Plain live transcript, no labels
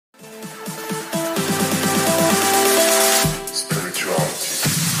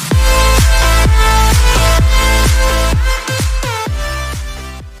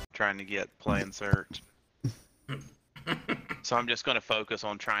to get playing search. So I'm just going to focus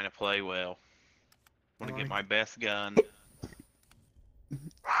on trying to play well. I want to get my best gun.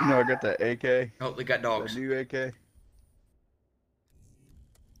 You know, I got that AK. Oh, they got dogs. The new AK.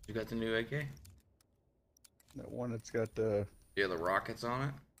 You got the new AK? That one that's got the... Yeah, the rockets on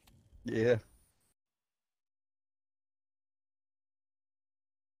it? Yeah.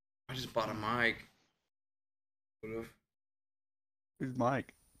 I just bought a mic. What if... Who's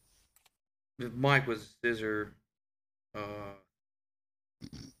Mike? The mic was scissor...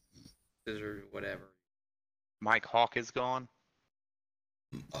 Scissor whatever. Mike Hawk is gone.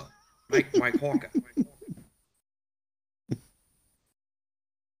 Mike Hawker.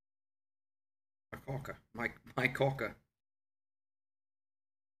 Mike Hawker.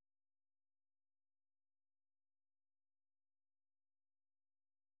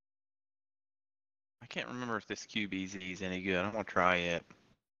 I can't remember if this QBZ is any good. I'm going to try it.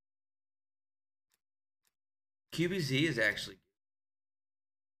 QBZ is actually...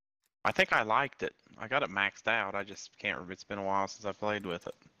 I think I liked it. I got it maxed out. I just can't remember. It's been a while since I played with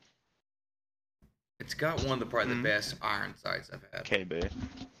it. It's got one of the probably the best iron sights I've had. KB.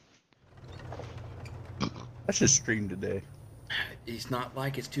 I should stream today. It's not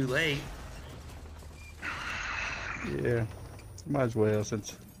like it's too late. Yeah. Might as well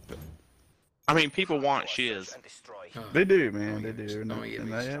since... I mean, people want shiz. They do, man. They do. Don't get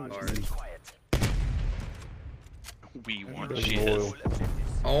me started. We want Those shiz. loyal.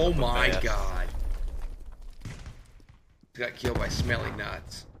 Oh my best. god. He got killed by smelly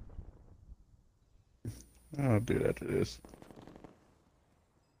nuts. I'll do that to this.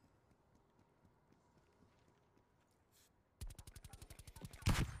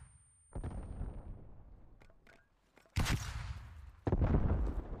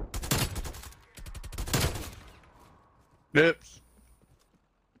 Nips.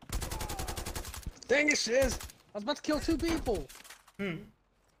 Dang it, Shiz! I was about to kill 2 people!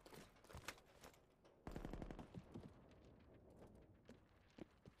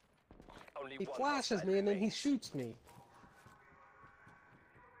 He flashes me and then he shoots me.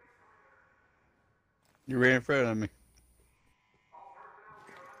 You ran in front of me.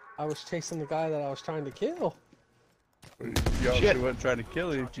 I was chasing the guy that I was trying to kill. You obviously Shit. wasn't trying to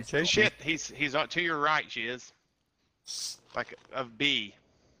kill him if you chased him. Shit, he's to your right, shiz. Like of B.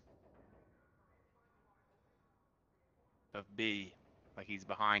 Of B. Like he's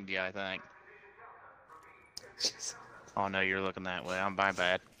behind you, I think. Oh no, you're looking that way. I'm my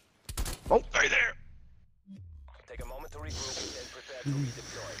bad. Oh, right there. Take a moment to regroup and prepare to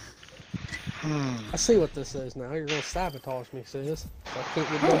redeploy. I see what this is now. You're gonna sabotage me, Shiz. I can't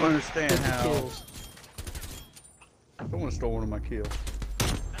get I don't more understand 50 how kills. someone stole one of my kills.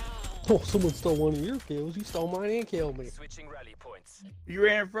 Oh, someone stole one of your kills. You stole mine and killed me. Switching rally points. You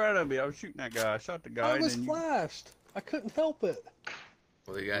ran in front of me. I was shooting that guy. I shot the guy. I was and then flashed. I couldn't help it.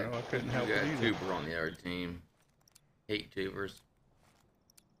 Well, they got, No, I couldn't help they got it a either. tuber on the other team. 8 tubers.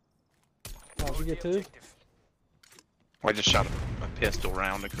 Oh, did you get 2? Objective. I just shot a pistol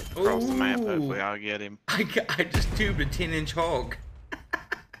round across the map. Hopefully I'll get him. I just tubed a 10-inch hog.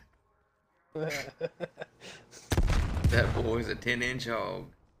 That boy's a 10-inch hog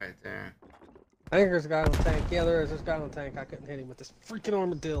right there. I think there's a guy on the tank. Yeah, there is. There's a guy on the tank. I couldn't hit him with this freaking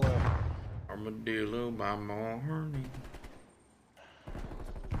armadillo. Armadillo by morning.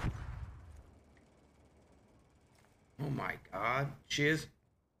 Oh my god. Shiz.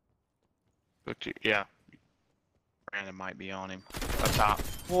 Yeah. Brandon might be on him. Up top.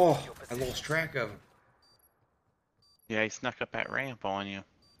 Oh, I lost track of him. Yeah, he snuck up that ramp on you.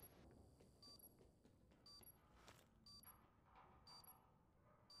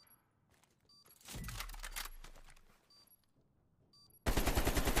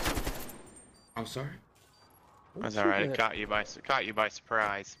 I'm sorry. That's alright. It caught you by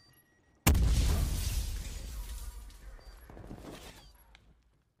surprise.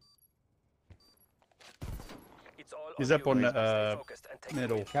 It's all He's on up you. on the Stay focused and take the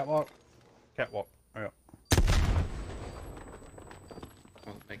middle. win. Catwalk. Catwalk. Yeah.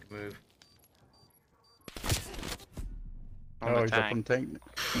 I'll make a move. On Oh, the he's up tank. on the tank.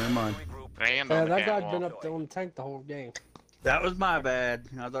 Never mind. Regroup. And Yeah, on the that guy's catwalk. been up on the tank the whole game. That was my bad.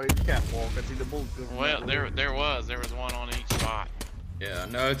 I thought he was catwalk. I see the bullets. Well, there was one on each spot. Yeah,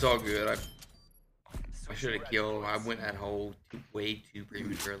 no, it's all good. I Switching should have rally killed him. I points. went that hole way too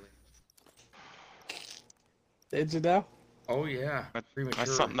prematurely. Did you now? Oh yeah,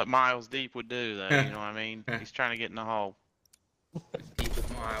 That's something that Miles Deep would do, though. You know what I mean? He's trying to get in the hole. Deep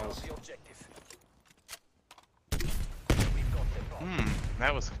with Miles. The objective. We've got the bomb.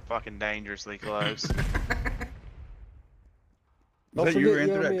 That was fucking dangerously close. Don't that forget you ran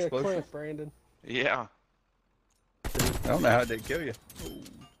through owe that me a explosion? clip, Brandon. Yeah, I don't know how they kill you.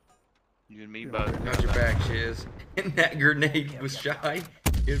 you and me both. Got your back, Shiz. And that grenade was shy.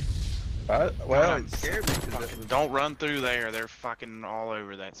 Well, it scared me because Fucking don't run through there. They're fucking all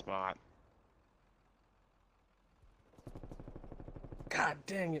over that spot. God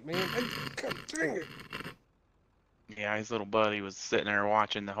dang it, man. God dang it. Yeah, his little buddy was sitting there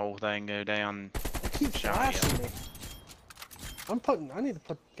watching the whole thing go down. It keeps Shot flashing me. I need to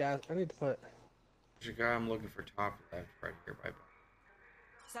put gas. I need to put. There's a guy I'm looking for top left right here by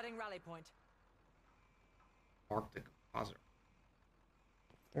Setting rally point. Mark the composite.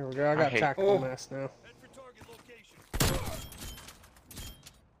 There we go. I got hate- tactical Oh. mass now.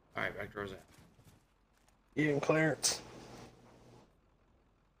 Alright, back towards that. Eating clearance.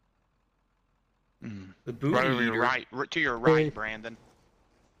 Mm. The booty Right over eater. your right, to your right, Hey. Brandon.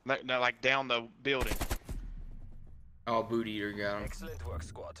 No, like down the building. Oh, booty eater got him. Excellent work,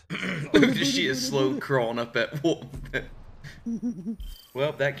 squad. Look, she is slow crawling up that wall.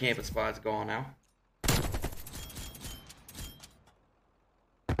 Well, that camping spot's gone now.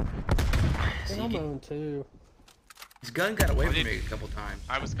 And I'm on too. His gun got away What from did- me a couple times.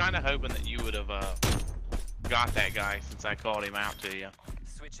 I was kind of hoping that you would have got that guy since I called him out to you.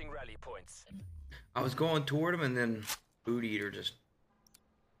 Switching rally points. I was going toward him, and then booty eater just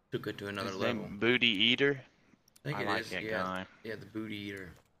took it to another His level. name Booty Eater. I think I it like is. that Yeah, guy. yeah, the booty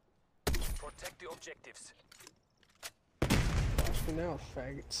eater. Protect the objectives. Watch me now,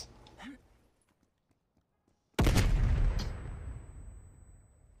 faggots.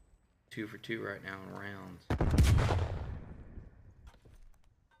 Two for two right now in rounds.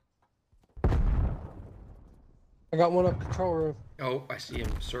 I got one up control room. Oh, I see him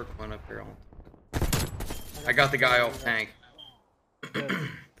circling up here. I got the guy off tank. Good,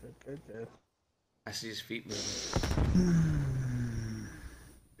 good. I see his feet moving.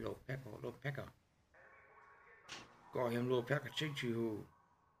 Little pecker. Call him little pecker choo.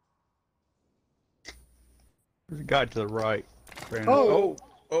 there's a guy to the right. Brandon. Oh!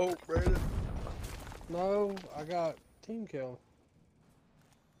 Oh, Brandon. No, I got team kill.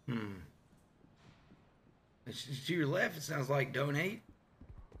 It's to your left, it sounds like donate.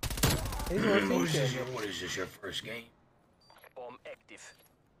 He's on team kill. What is this, your first game? Bomb active.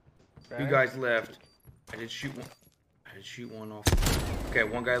 Two guys left. I did shoot one off. Okay,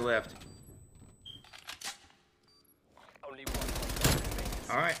 one guy left. Only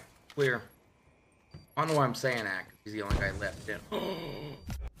one. Alright, clear. I don't know why I'm saying that, 'cause he's the only guy left. Then.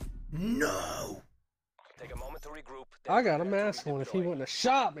 No! Take a moment to regroup. I got a mask on. If he wouldn't have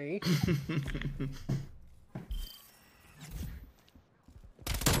shot me.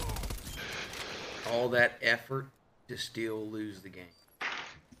 All that effort to still lose the game.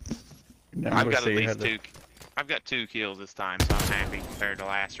 Now I've we'll got at see how least the- two. I've got 2 kills this time, so I'm happy compared to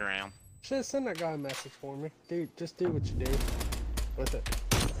last round. Should send that guy a message for me. Dude, just do what you do with it.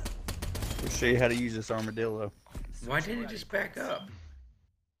 We'll see how to use this armadillo. Why didn't he just back up?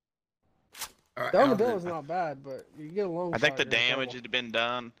 Alright, The out of armadillo's not bad, but you get a long I think shot, the you're in damage trouble. had been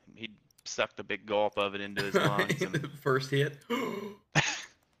done. He sucked a big gulp of it into his lungs. the And first hit. Liquidate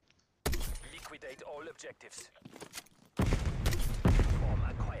all objectives. Bomb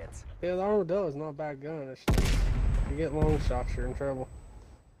acquired. Yeah, the armadillo's not a bad gun. It's just, you get long shots, you're in trouble.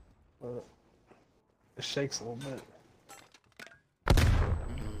 But it shakes a little bit. Oh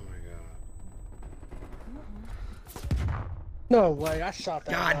my god. No way, I shot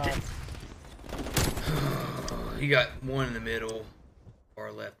that God guy. damn. He got one in the middle,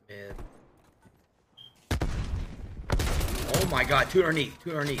 or left mid. Oh my god, two underneath.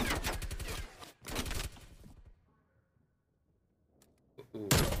 Ooh.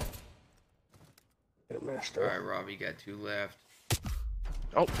 Get it messed up. Alright, Rob, you got 2 left.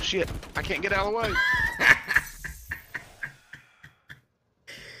 oh shit! I can't get out of the way.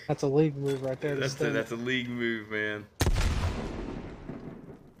 That's a league move right there. That's a league move, man.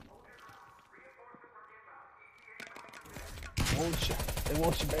 They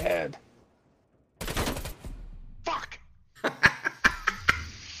want you bad. Fuck!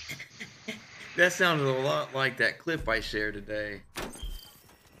 That sounded a lot like that clip I shared today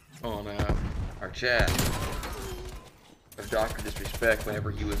on our chat of Dr. Disrespect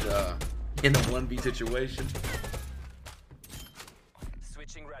whenever he was in a 1v situation.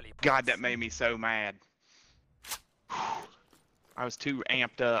 Switching rally points. God, that made me so mad. I was too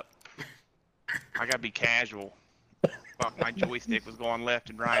amped up. I gotta be casual. Fuck, my joystick was going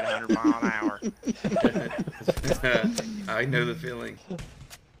left and right 100 miles an hour. I know the feeling.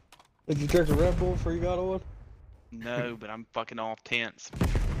 Did you drink a Red Bull before you got on? No, but I'm fucking all tense.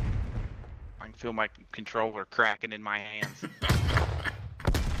 I can feel my controller cracking in my hands.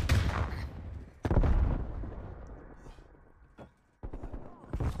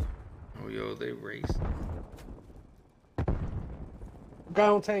 Oh, yo, they race. Guy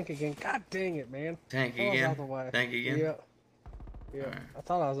on tank again. God dang it, man. Tank I thought I was again? out the way. Tank again? Yeah. Yeah. Alright. I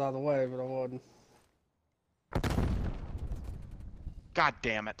thought I was out of the way, but I wasn't. God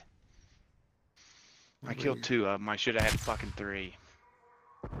damn it. I killed 2 of them. I should have had fucking 3.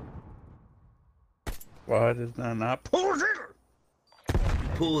 Why does that not pull it?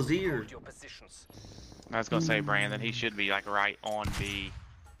 Pull his ear. Hold your positions. I was gonna say, Brandon, he should be like right on B.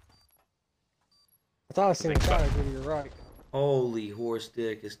 I thought I seen a Think so. shot to your right. Holy horse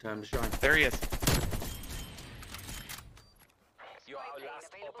dick, it's time to shine. There he is. You are our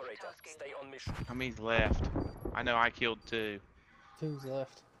last operator. Stay on mission. How many's left? I know I killed 2. 2's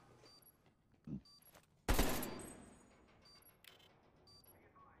left.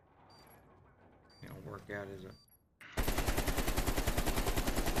 It'll work out, is it?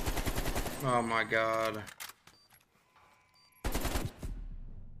 Oh my god.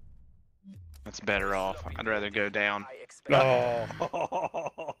 That's better off. I'd rather go down. I expect Oh.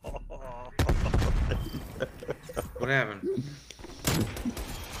 What happened?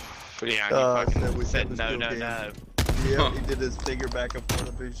 But yeah, he Oh, fucking that was said no, still no, game. no. Yeah, he did his finger back and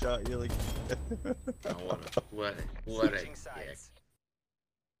forth and shot you like. Oh, what a switching dick. sides.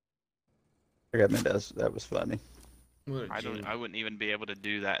 I admit that was funny. What a I wouldn't even be able to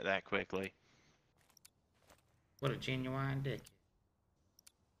do that quickly. what a genuine dick.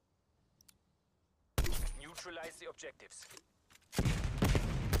 Neutralize the objectives.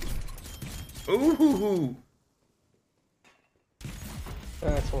 Ooh,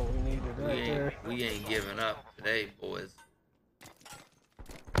 That's what we needed right there. we ain't giving up today, boys.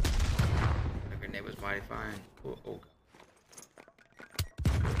 The grenade was mighty fine. Oh.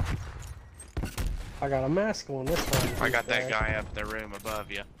 I got a mask on this one. I got that guy up the room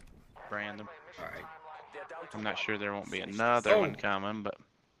above you, Brandon. Alright. They're down to I'm not one. sure there won't be another Oh. one coming, but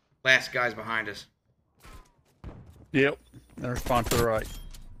Last guy's behind us. Yep. And respond to the right.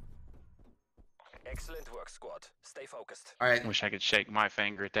 Excellent work, squad. Stay focused. Alright, wish I could shake my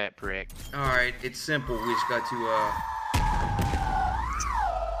finger at that prick. alright, it's simple. We just got to, oh,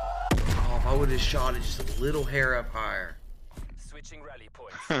 if I would have shot it just a little hair up higher. Switching rally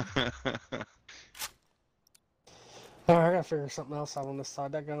points. Alright, I gotta figure something else out on this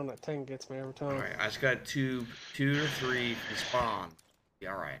side. That guy on that tank gets me every time. Alright, I just got two to 3 from spawn. Be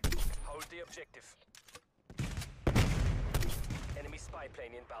alright. Hold the objective. Enemy spy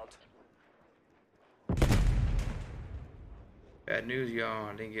plane inbound. Bad news, y'all.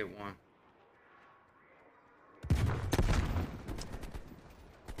 I didn't get one.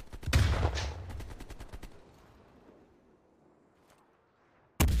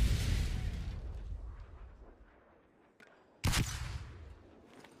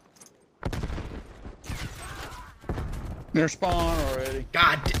 They're spawn already.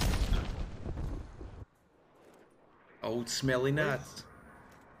 God da- Old smelly nuts.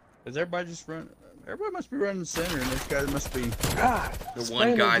 Is everybody just run? Everybody must be running the center, and this guy must be. God, The spam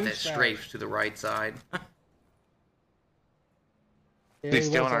one guy the that douchebag. strafes to the right side. Yeah, He's he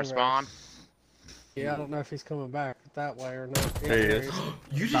still was in our over there. spawn. Yeah, I don't know if he's coming back that way or not. Yeah, There he there is.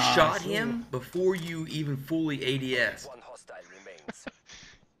 You just Nice. shot him before you even fully ADS. One hostile remains.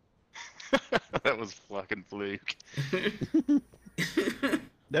 That was fucking fluke.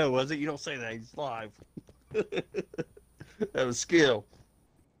 No, was it? You don't say that. He's live. That was skill.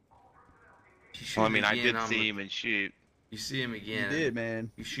 You shoot Well, I him mean, I again, did I'm see gonna- him and shoot. You see him You again. did,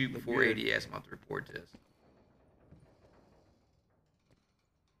 man. You shoot Look before good. ADS, I'm about to report this.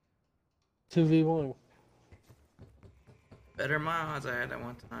 2v1. Better than my odds I had that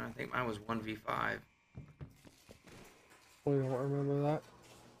one time. I think mine was 1v5. We don't remember that.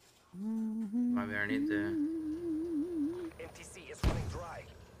 Maybe I need to. MTC is running dry.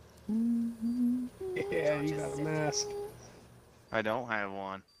 Yeah, you got a mask. I don't have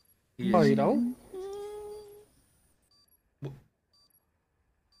one. Oh, you don't? Bomb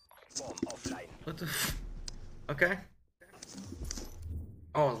offline. What the f- Okay.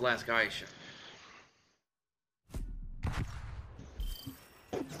 Oh, the last guy shot.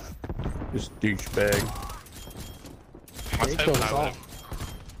 This douchebag. I was He hoping killed I us all. would've-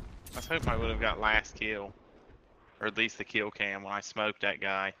 I was hoping I would have got last kill. Or at least the kill cam when I smoked that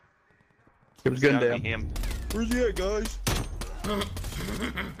guy. It was It's gun gotta down. be him. Where's he at, guys?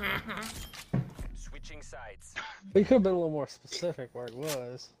 Switching sides. We could have been a little more specific where it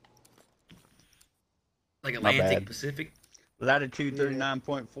was. Like My Atlantic bad. Pacific. Latitude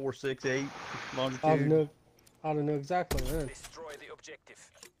 39.468. I'd Longitude. have knew exactly then. Destroy the objective.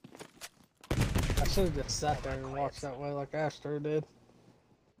 I should have just sat there and watched that way like Astro did.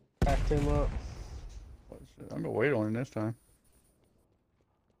 Backed him up. I'm gonna wait on him this time.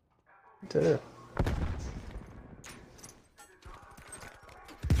 too.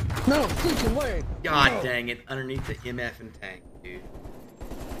 No, freaking way! God No. dang it, underneath the MF and tank, dude.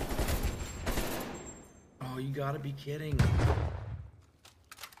 Oh, you gotta be kidding.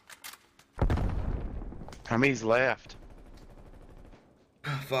 How many's left?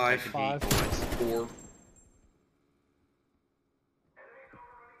 5. Take a Five. deep, boys. 4.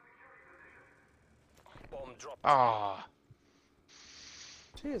 Bomb drop. Ah,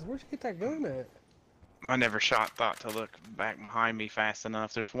 Jeez, where'd you get that gun at? I never thought to look back behind me fast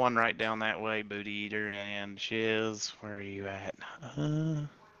enough. There's one right down that way, Booty Eater and Shiz. Where are you at? Did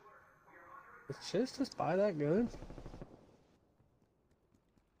Shiz just buy that gun?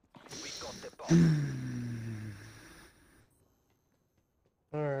 We got the bomb.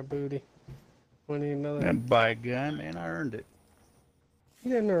 Alright, Booty. We need another. And buy a gun, man. I earned it.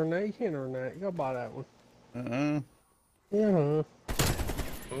 You didn't earn that. You can't earn that. You gotta buy that one. Yeah.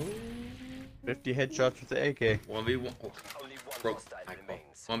 Oh. 50 headshots with the AK. 1v1. Oh, Only one broke. hostile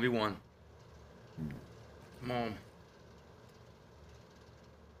remains. 1v1. Come on.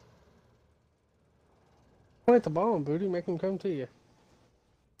 Plant the bomb, Booty. Make him come to you.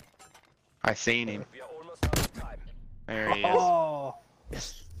 I seen him. We are almost out of time. There he is. Oh,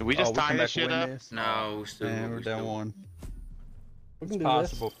 Did we just tie come this back and shit win up? this? No, we still. Man, we're we down still- one. we It's can do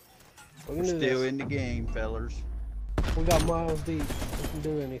possible. this. We We're can do still this. in the game, fellers. We got miles deep. We can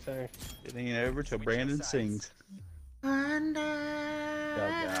do anything. It ain't over till Brandon sings. Under Oh,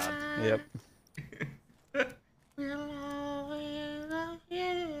 God. Yep. we'll always love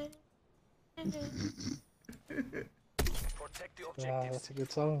you. Protect the Wow, objectives. that's a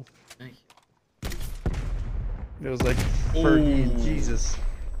good song. Thank you. It was like Fergie and Ooh. Jesus.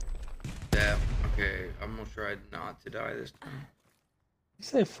 Yeah, okay. I'm gonna try not to die this time. You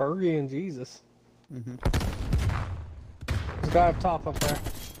say Fergie and Jesus. Mm-hmm. There's a guy up top up there.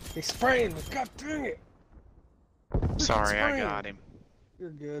 He's spraying. God dang it. Sorry, I spraying. got him. You're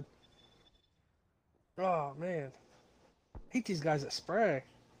good. Oh, man. Hate these guys that spray.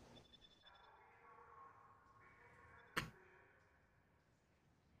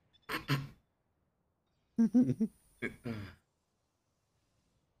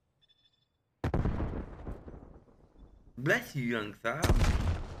 Bless you, young sir.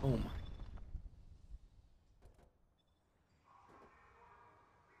 Oh my.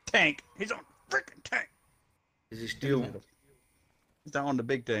 Tank. He's on freaking tank. Is he still? He's not on the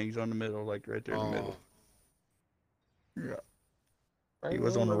big thing. He's on the middle, like right there in the Oh, middle. Yeah. Right He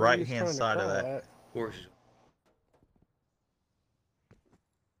was where on the he's right-hand trying to side of crawl that. at. of course.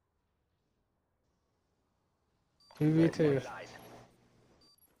 Two v two. One life.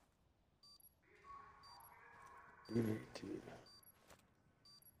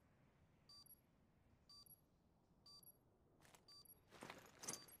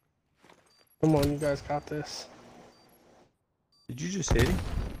 Come on, you guys got this. Did you just hit him?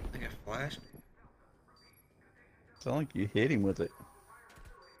 I think I flashed. Sound like you hit him with it.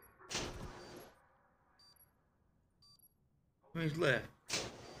 Who's left?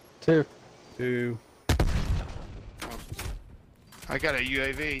 Two. Two. I got a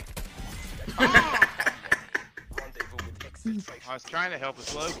UAV. Rendezvous with exfiltration. I was trying to help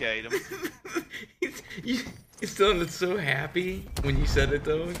us locate him. You sounded so happy when you said it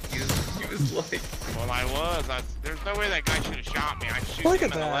though. You was like, Well, I was. There's no way that guy should have shot me. I shoot Look him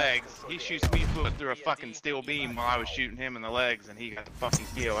at in the that. legs. He shoots me through a fucking steel beam while I was shooting him in the legs, and he got the fucking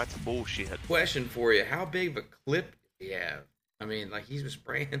kill. That's bullshit. question for you: how big of a clip do you have? I mean, like he's been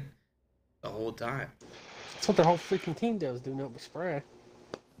spraying the whole time. That's what their whole freaking team does, do nothing but spray.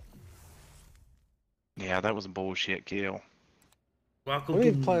 Yeah, that was a bullshit kill. Welcome We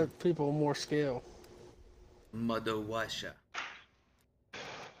need to to play with people with more skill. Mother Russia.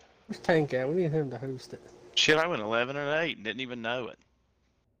 Where's Tank at? We need him to host it. Shit, I went 11 and 8 and didn't even know it.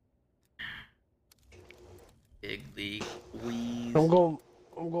 Big league wheeze. I'm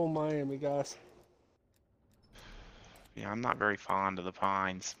going Miami, guys. Yeah, I'm not very fond of the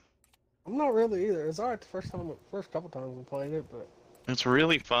Pines. I'm not really either. It's alright the first couple times we played it, but It's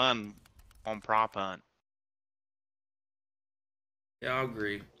really fun on Prop Hunt. Yeah, I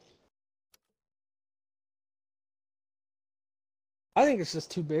agree. I think it's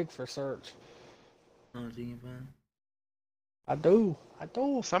just too big for search. Not thinking fun. I do.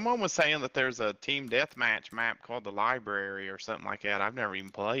 Someone was saying that there's a team deathmatch map called the Library or something like that. I've never even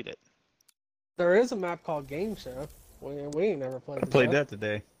played it. There is a map called Game Show. We ain't never played I played that. that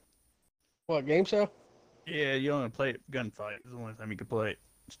today. What, Game Show? Yeah, you only play it gunfight. It's the only time you can play it.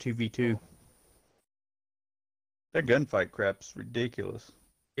 It's 2v2. That gunfight crap's ridiculous.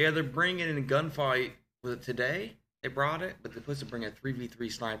 Yeah, they're bringing in a gunfight. Was it today? They brought it, but they're supposed to bring a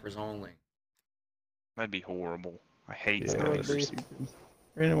 3v3 snipers only. That'd be horrible. I hate Yeah, would snipers. be.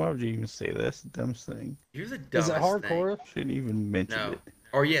 Brandon, why would you even say that? That's the dumbest thing. You're the Is dumbest it hardcore? Shouldn't even mention No. it.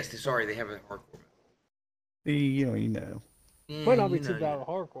 Or yes, sorry, they have a hardcore. You know. Might not be you too know, bad with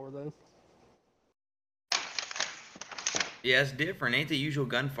hardcore then. Yeah, it's different. Ain't the usual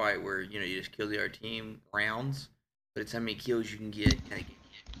gunfight where you just kill the other team rounds, but it's how many kills you can get. Kind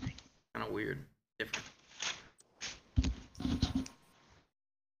of weird, different.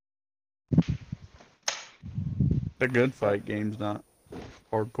 The gunfight game's not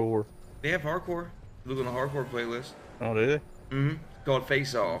hardcore. They have hardcore. Look on the hardcore playlist. Oh, do they? Mm-hmm. It's called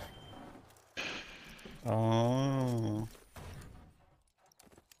Face Off. Oh.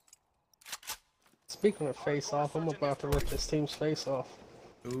 Speaking of face off, I'm about to rip this team's face off.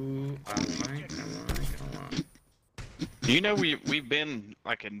 Ooh, I like. You know, we've been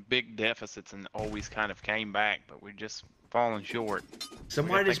like in big deficits and always kind of came back, but we're just falling short.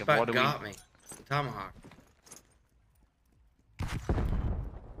 Somebody just think of about what do we- got me. The tomahawk.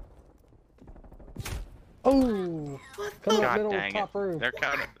 Oh, What come the? on, God middle dang it! top room. They're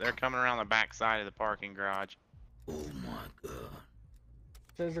coming around the back side of the parking garage. Oh my god.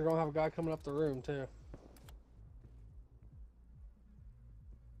 Says you're gonna have a guy coming up the room too.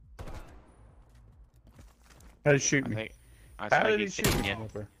 How did he shoot I me? think. I How think did he he's shoot hitting me? you. from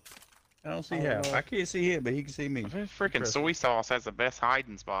up there? I don't see I don't how. know. I can't see him, but he can see me. Freaking Interesting. soy sauce has the best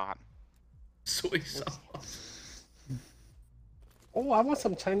hiding spot. Soy sauce. Oh, I want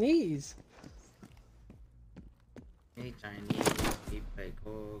some Chinese. Hey Chinese, hey fake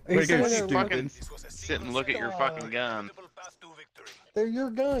hog. He's Look at sitting you, there Fucking stupid. sit and look at your fucking gun. They're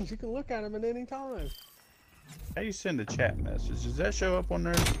your guns. You can look at them at any time. How you send a chat message? Does that show up on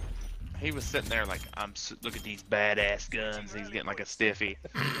there? He was sitting there like, look at these badass guns. He's getting like a stiffy.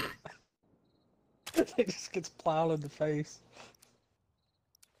 It just gets plowed in the face.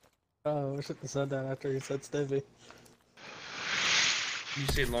 Oh, I shouldn't have said that after he said Stevie. You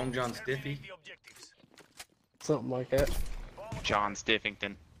say Long John Stiffy? Something like that. John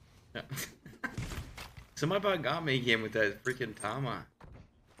Stiffington. Somebody about got me again with that freaking Tama.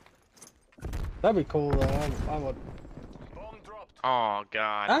 That'd be cool though. I would. Oh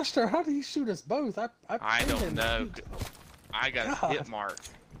God. Astor, how did he shoot us both? I I pinned don't him. know. I got a God. hit mark.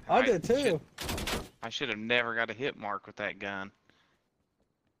 I did too. I should have never got a hit mark with that gun.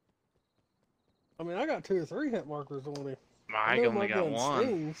 I mean, I got 2 or 3 hit markers on him. I know only my got gun one.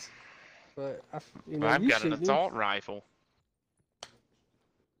 stings, but But I've you got an shoot me. assault rifle.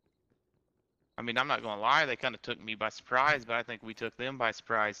 I mean, I'm not gonna lie, they kind of took me by surprise, but I think we took them by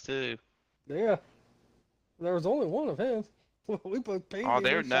surprise too. Yeah. There was only one of him. We both paid Oh, him,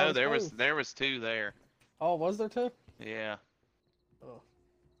 there we no, shot us there was both. there was 2 there. Oh, was there 2? Yeah,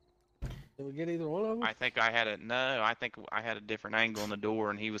 Did we get either one of them? I think I had a different angle in the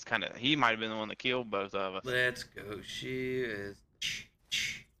door, and he might have been the one that killed both of us. Let's go, shoes.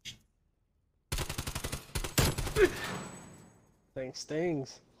 Thing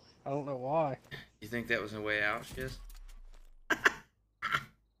stings. I don't know why. You think that was a way out, Shiz?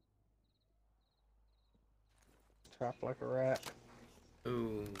 Trapped like a rat.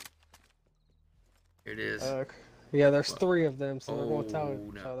 Ooh. Here it is. Yeah, there's 3 of them, so they're going to tell Oh,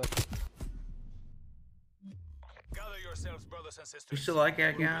 each no. other. Gather yourselves, brothers and sisters. You still like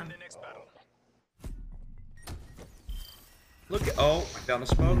that guy? The next battle. Look at. Oh, I found a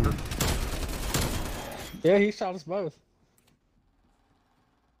smoker. Yeah, he shot us both.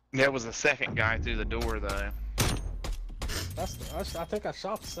 That was the second guy through the door, though. I think I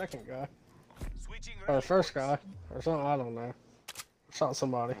shot the second guy. Switching Or the first guy. Or something, I don't know. Shot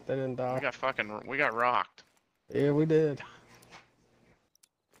somebody. They didn't die. We got rocked. Yeah, we did.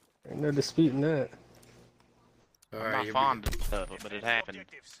 Ain't no disputing that. All I'm right, not here fond of it, but it happened.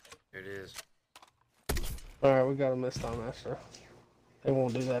 Here it is. Alright, we got him this time, Asher. They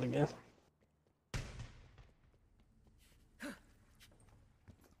won't do that again.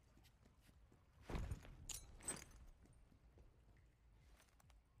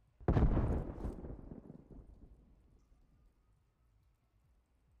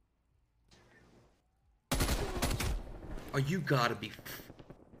 Oh, you gotta be.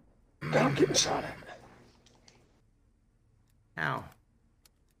 God, I'm getting shot at. How?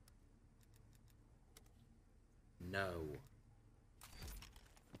 No.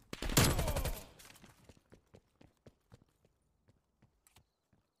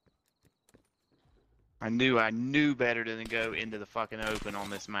 I knew better than to go into the fucking open on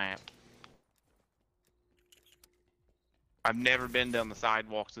this map. I've never been down the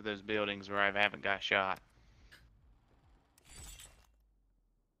sidewalks of those buildings where I haven't got shot.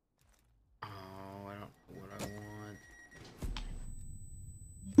 Oh, I don't know what I want.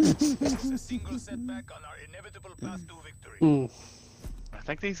 a single setback on our inevitable path to victory. Hmm. I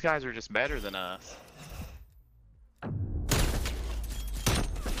think these guys are just better than us.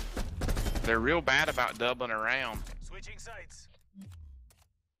 They're real bad about doubling around. Switching sides.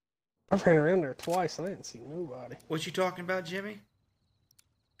 I ran around there twice and I didn't see nobody. What you talking about, Jimmy?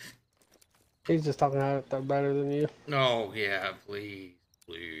 He's just talking about they're better than you. Oh, yeah, please.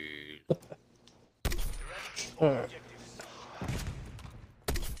 Please. Alright.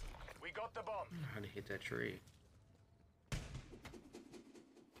 We got the bomb. How to hit that tree.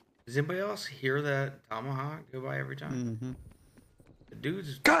 Does anybody else hear that tomahawk go by every time? Mm-hmm. The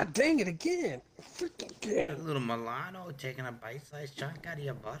dude's God dang it again! Freaking a again! little Milano taking a bite-sized chunk out of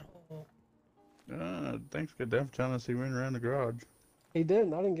your butthole. Thanks, good damn for telling us he ran around the garage. He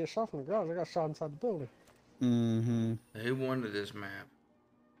didn't. I didn't get shot from the garage. I got shot inside the building. Mm-hmm. Who wanted this map?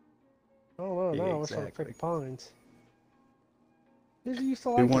 I don't know. Yeah, No, I wish I exactly. picked Pines. Did you used to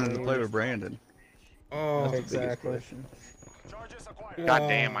Who like wanted that to play game? with Brandon? Oh, That's the biggest Exactly. question. Charges acquired. God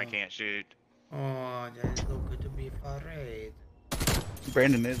damn, I can't shoot. oh, that's so good to be afraid.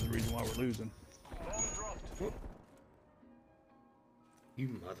 Brandon is the reason why we're losing. Bomb dropped. You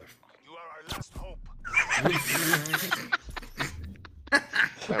motherfucker. You are our last hope.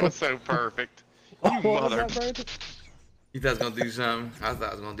 That was so perfect. What was mother- that, Brandon? You thought I was gonna do something? I thought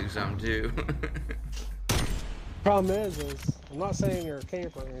I was gonna do something too. Problem is I'm not saying you're a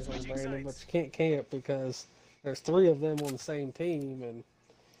camper or anything, Brandon, but you can't camp because there's 3 of them on the same team, and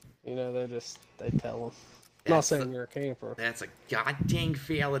you know they tell them. Not That's saying the- you're a camper. That's a goddamn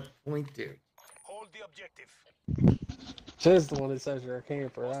valid point, dude. Hold the objective. She's the one that says you're a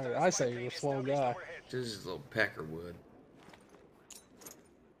camper. I say you're a small guy. This is a little peckerwood.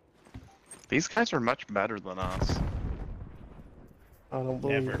 These guys are much better than us. I don't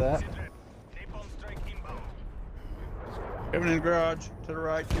believe Never. that. Napalm strike inbound. Coming in the garage, to the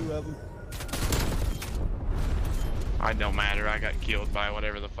right, 2 of them. I don't matter. I got killed by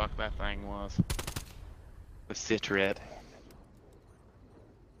whatever the fuck that thing was. The Citret.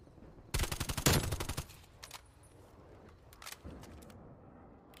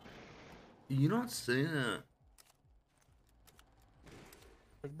 You don't see that.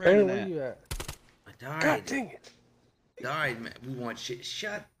 Where's Brandon, Brandon where at? you at? I died. God dang it! Died, man. We want shit.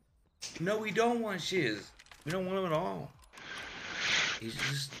 Shut. No, we don't want shiz. We don't want him at all. He's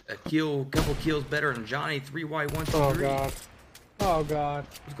just a couple kills better than Johnny. 3Y123. Oh god. Oh god.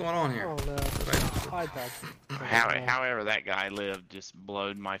 What's going on here? Oh no. I died. However that guy lived just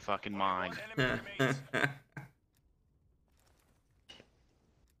blowed my fucking mind. One enemy remains.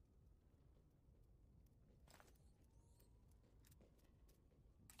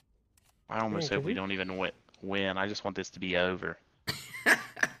 I almost Man, hope could we you- don't even win. I just want this to be over.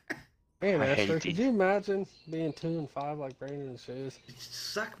 Man, I Esther, hate could you. you imagine being 2-5 like Brandon and Shiz?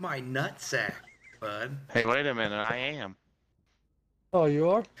 Suck my nutsack, bud. Hey, wait a minute. I am. Oh, you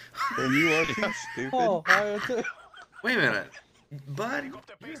are? Then you are too stupid. Oh, I am too. Wait a minute. Bud, Pick up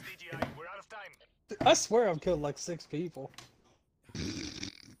the pace, DGI. We're out of time. I swear I've killed like 6 people.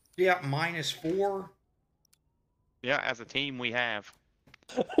 yeah, -4. Yeah, as a team we have.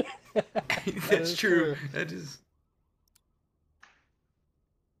 That's is true. true. That is.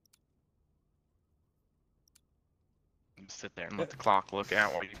 Sit there and let the clock look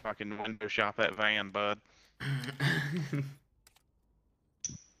out while you fucking window shop that van, bud.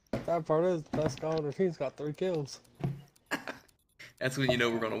 That part is the best guy on the team's got 3 kills. That's when you know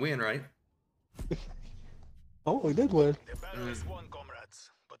we're gonna win, right? Oh, we did win. The battle is won,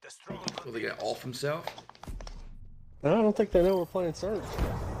 comrades. But the struggle Will they get off himself? No, I don't think they know we're playing Search.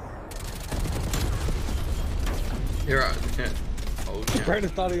 Here, oh yeah.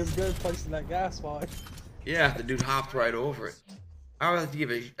 Brandon thought he was good placing that gas spot. Yeah, the dude hopped right over it. I would like to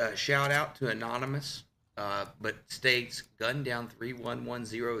give a shout out to Anonymous, but states gun down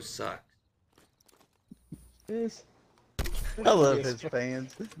 3110 sucks. Shiz. I love his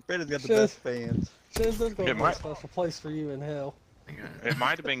fans. Brandon's got the Shit. best fans. Shiz, there's going to It be a might- special place for you in hell. It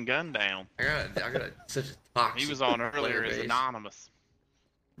might have been gunned down. I got such a toxic. He was on player earlier as base. anonymous.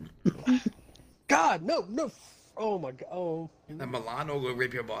 God, no, no. Oh my god. Oh. That Milano will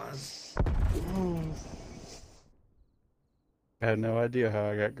rip your balls. Mm. I had no idea how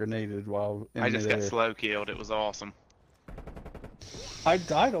I got grenaded while in I just got midair. slow killed. It was awesome. I just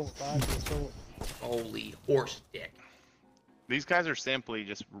don't. Holy horse dick. These guys are simply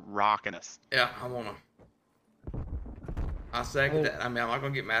just rocking us. Yeah, I wanna. I second that. I mean, I'm not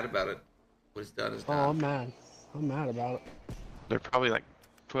gonna get mad about it. What it's done is Oh, done. I'm mad. I'm mad about it. They're probably like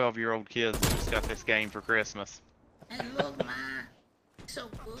 12-year-old kids that just got this game for Christmas. And look, ma, so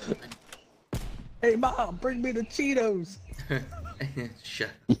good. Hey, Mom, bring me the Cheetos. Shut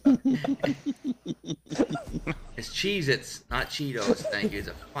up. It's Cheez-Its, not Cheetos, thank you. It's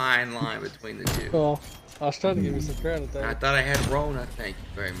a fine line between the two. Well, I was trying to give you some credit I there. thought I had Rona, thank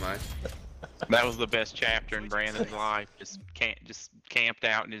you very much. That was the best chapter in Brandon's life. Just camped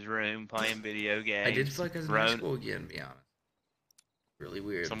out in his room playing video games. I did feel like I was in high school again, to be honest. Really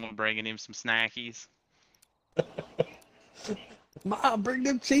weird. Someone bringing him some snackies. Mom, bring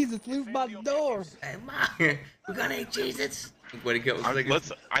them cheeses through my door. Hey, Mom, we're gonna eat Cheez-Its. What it goes like?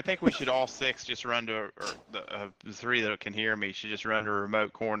 I think we should all six just run to, or the three that can hear me should just run to a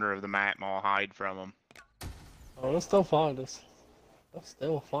remote corner of the map and all hide from them. Oh, they'll still find us. They'll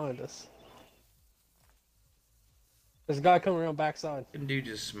still find us. There's a guy coming around backside. Some dude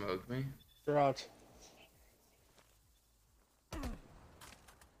just smoked me. Garage.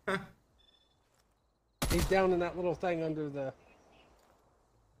 Huh. He's down in that little thing under the...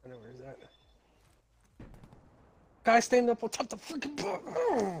 I know where he's at. Guy standing up on top of the freaking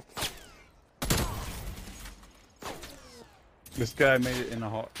bar. This guy made it in the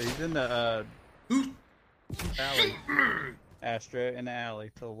hall. He's in the alley. Astra in the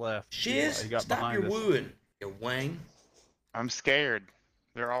alley to the left. Shiz, He got stop behind your us. wooing, you wang. I'm scared.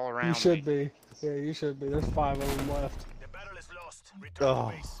 They're all around You should me. be. Yeah, you should be. There's 5 of them left. The battle is lost. Return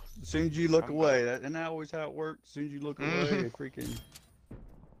Oh, to base. as soon as you look away, isn't that always how it works? As soon as you look away, Mhm. it freaking.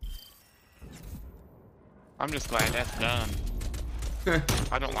 I'm just glad that's done.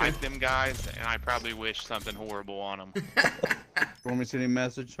 I don't like them guys, and I probably wish something horrible on them. Want me to send you a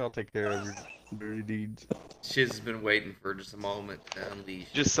message? I'll take care of your dirty deeds. Shiz has been waiting for just a moment to unleash.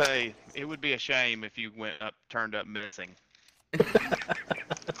 Just say it would be a shame if you turned up missing. That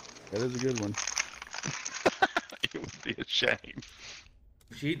is a good one. It would be a shame.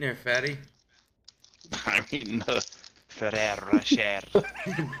 What you eating there, fatty? I'm eating the Ferrero Rocher.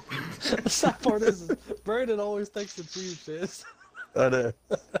 The sad part is, Brandon always thinks it's you, Shiz. I know.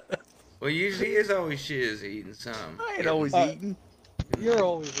 Well, usually is always Shiz eating some. I ain't always Uh, eating. You're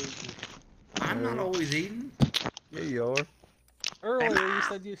always eating. I'm not always eating. Yeah, you are. Earlier you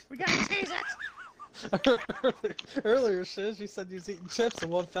said you... We got Jesus. Earlier, Shiz, you said you was eating chips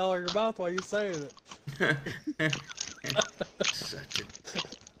and one fell in your mouth while you saying it. Such a...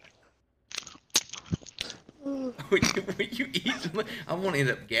 when you eat, I want to end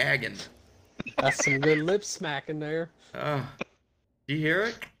up gagging. That's some good lip smacking there. Oh, do you hear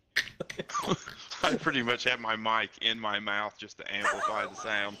it? I pretty much have my mic in my mouth just to amplify the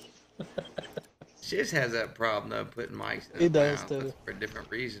sound. Shiz has that problem though, putting mics in He his does, mouth, too. but for a different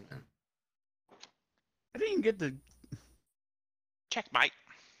reason. I didn't even get the. Check, mate.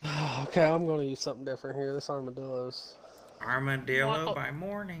 Okay, I'm gonna use something different here. This armadillo's... Armadillo Wow. by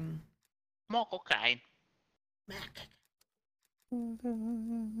morning. Okay.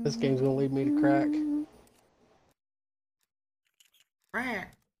 This game's gonna lead me to crack.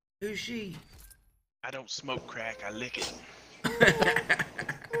 Crack. Who's she? I don't smoke crack, I lick it.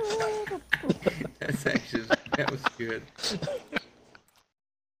 That's actually, that was good.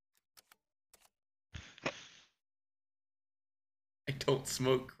 I don't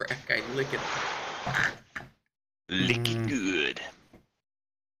smoke crack, I lick it. Lick it good.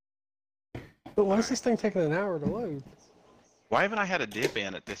 But why is this thing taking an hour to load? Why haven't I had a dip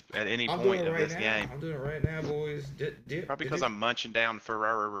in at any I'm point doing it of right this now. game? I'm doing it right now, boys. Probably because I'm munching down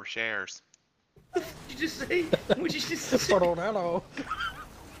Ferrero Rochers. What did you just say? What did you just say? Fernando.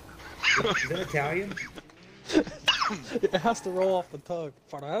 Is that Italian? It has to roll off the tongue.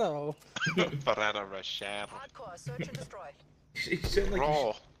 Fernando. Ferrero Rocher. Hardcore, search and destroy. You sound like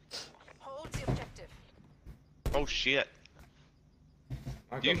Raw. Hold the objective. Oh shit. you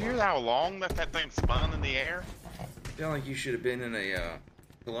Do you hear how long that thing spun in the air? sound like you should have been in a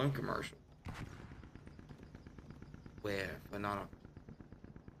cologne commercial. Where? Banana.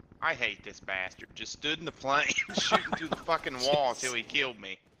 I hate this bastard. Just stood in the plane shooting through the fucking wall until he killed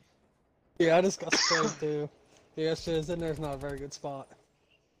me. Yeah, I just got sprayed too. Yeah, Shiz, in there's not a very good spot.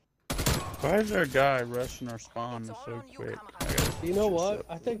 Why is there a guy rushing our spawn It's so all on you, quick? Kamahari. You know what?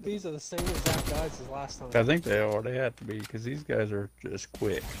 I think these are the same exact guys as last time. I think they are. They have to be because these guys are just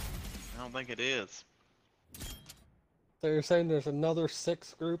quick. I don't think it is. So you're saying there's another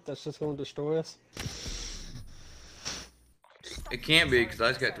 6 group that's just going to destroy us? It can't be because I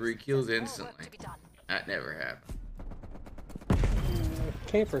just got 3 kills instantly. To be done. That never happened.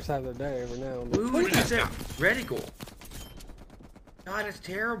 Campers have their day every now and then. Ooh, look at that reticle. God, it's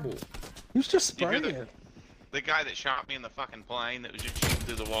terrible. Who's just You hear spraying? the- The guy that shot me in the fucking plane that was just shooting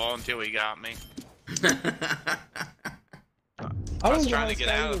through the wall until he got me. I was don't know trying how to this get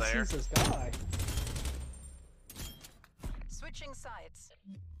guy out of even there. sees this guy. Switching sides.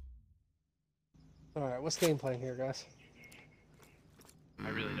 Alright, what's game plan here, guys? I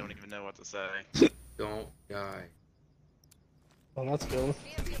really don't even know what to say. Don't die. Oh, that's good.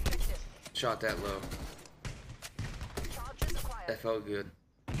 Clear the objective. Shot that low. Charges acquired. That felt good.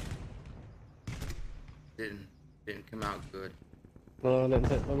 Didn't come out good. No, I didn't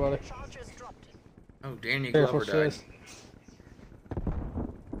hit nobody. Charges dropped. Oh, Danny Careful, Glover died. Shiz.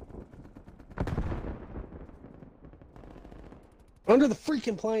 Under the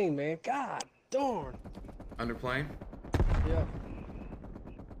freaking plane, man. God darn. Underplane? Yep.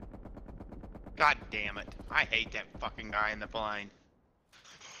 God damn it. I hate that fucking guy in the plane.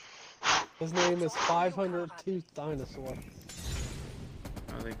 His name is 500 Tooth Dinosaur.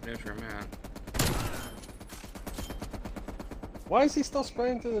 I think that's where I'm at. Why is he still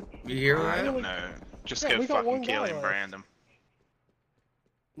spraying through the... You hear I that? don't know. Just Yeah, go we got one fucking kill guy him, left. Brandon.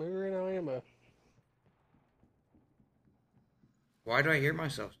 Maybe we're out of ammo. Why do I hear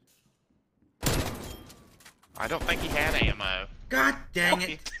myself? I don't think he had ammo. God dang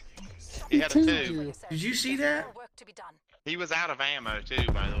it! He had a He two. tuned you. Did you see that? More work to be done. He was out of ammo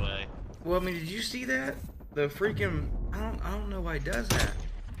too, by the way. Well, I mean, did you see that? The freaking I don't know why he does that.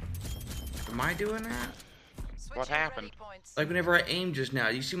 Am I doing that? Switching happened? ready points. Like whenever I aimed just now,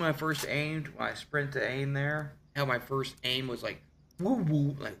 you see when I first aimed, when I sprint to aim there, how my first aim was like woo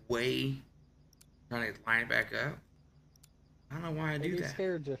woo, like way trying to line it back up. I don't know why I do He that.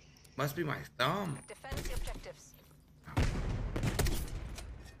 scared you. Must be my thumb. Defend the objectives.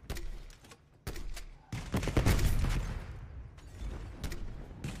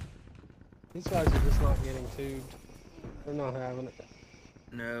 These guys are just not getting tubed. They're not having it.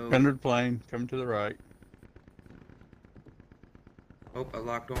 No. Under the plane, coming to the right. Oh, I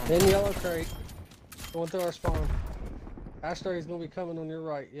locked on. In yellow crate. Going through our spawn. Ashtray's gonna be coming on your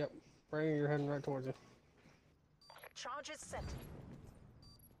right. Yep. Brandon, you're heading right towards you. Charges set.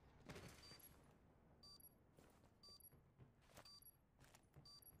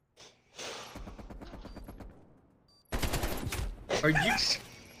 Are you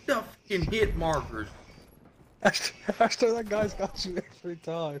the fucking hit markers? Astray, that guy's got you every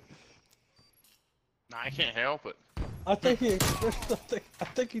time. I can't help it. I think he I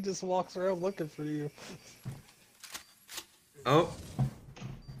think he just walks around looking for you. Oh.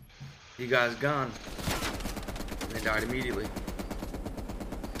 You guys gone. And they died immediately.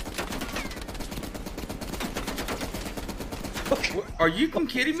 What, are you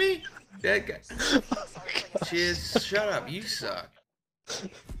kidding me? That guy. Shiz, shut up. You suck.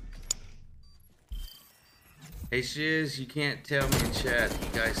 Hey Shiz, you can't tell me in chat that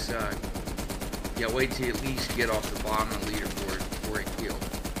you guys suck. Yeah, wait till you at least get off the bottom of the leaderboard before it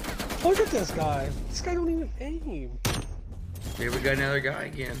killed. Look at this guy. This guy don't even aim. Here we got another guy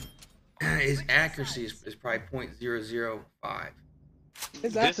again. His accuracy is probably .005. His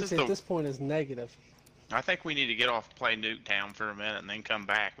This is accuracy the- at this point is negative. I think we need to get off and play Nuketown for a minute and then come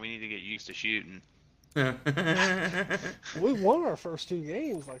back. We need to get used to shooting. We won our first two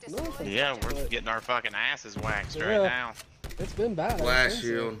games like nothing. Yeah, we're But getting our fucking asses waxed Yeah. right now. it's been bad. ever Blast since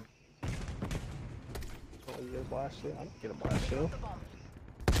shield. then. Oh, you get a blast shield? I don't get a blast shield. The bomb.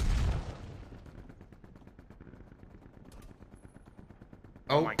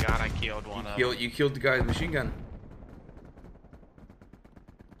 Oh, Oh, my god, I killed one of them. you killed the guy with the machine gun.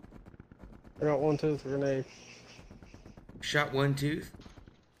 I got one tooth grenade. Shot one tooth.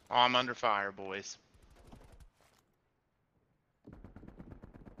 Oh, I'm under fire, boys.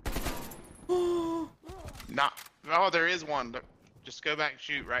 Not. Oh, there is one. Just go back and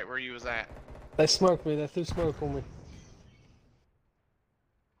shoot right where you was at. They smoked me. They threw smoke on me.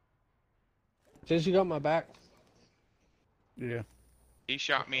 Jizz, you got my back? Yeah. He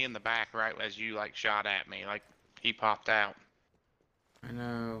shot me in the back right as you like shot at me. Like he popped out. I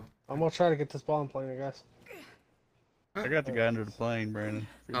know. I'm gonna try to get this bomb plane, I guess. I got the guy under the plane, Brandon.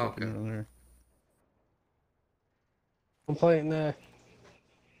 If you're Oh, looking okay. over there. I'm playing Bomb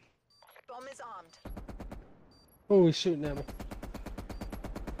is armed. Oh, he's shooting at me.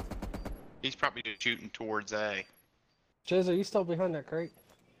 He's probably just shooting towards A. Jizz, are you still behind that crate?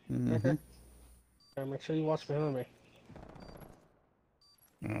 Mm-hmm. Okay. Okay, make sure you watch behind me.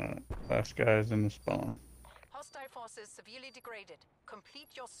 Alright, last guy's in the spawn. Hostile forces severely degraded. Complete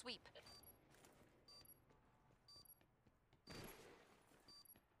your sweep.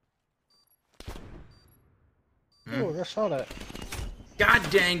 Hmm. Oh, I got shot at. God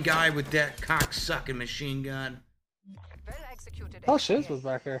dang guy with that cock-sucking machine gun. Well executed. Oh, Shiz FPS. was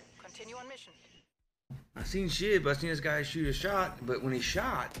back there. Continue on mission. I seen shit, but I seen this guy shoot a shot. But when he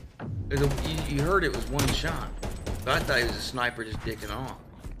shot, you heard it was one shot. But I thought he was a sniper just dicking off.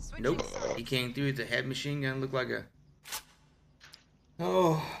 Switching Nope. sides. He came through with a head machine gun. Looked like a...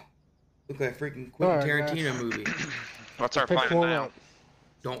 Oh. Look like a freaking Quentin Alright, guys. Tarantino movie. What's our Pick plan one now? up.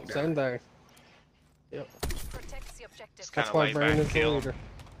 Don't die. Same day. Yep. Protects the objective. Just That's kind of why lay back Brandon's and the kill 'em. leader.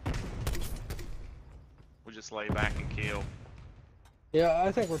 We'll just lay back and kill. Yeah,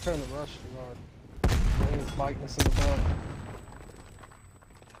 I think we're trying to rush too hard. Brandon's biting us in the butt.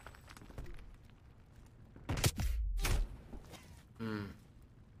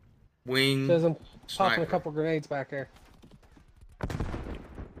 Wing. Says I'm popping Sniper. a couple grenades back there.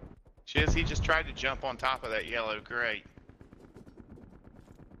 Chiz, he just tried to jump on top of that yellow crate.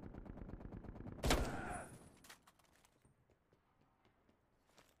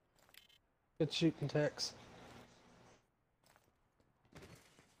 Good shooting, Tex.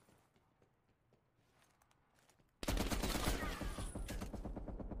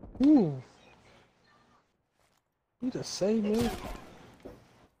 Ooh. You just saved me.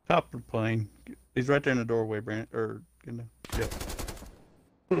 Top of the plane. He's right there in the doorway, Brent. Or, you know. Yep.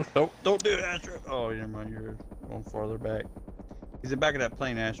 Don't do it, Astro. Oh, never mind. You're going farther back. He's in the back of that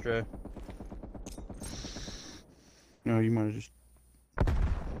plane, Astro. No, you might have just.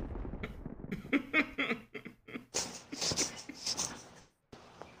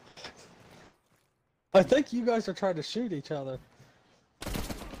 I think you guys are trying to shoot each other.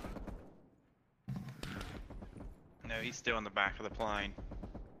 No, he's still in the back of the plane.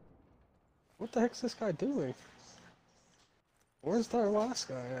 What the heck's this guy doing? Where's their last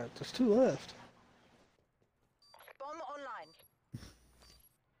guy at? There's two left. Bomb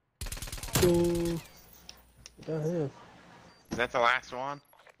online. Got him. Is that the last one?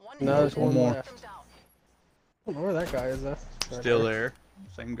 One No, there's one more. left. Them down. I don't know where that guy is though. Right Still there. there.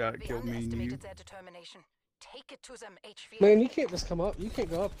 Same guy that We killed me and you. underestimated their determination. Take it to them, HVA. Man, you can't just come up. You can't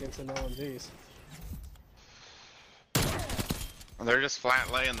go up against an LMGs. Well, they're just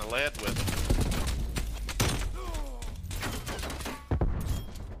flat laying the lead with them.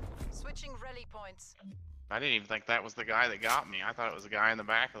 Switching rally points. I didn't even think that was the guy that got me. I thought it was the guy in the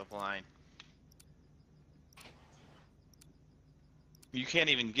back of the plane. You can't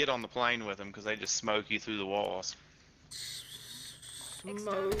even get on the plane with them because they just smoke you through the walls.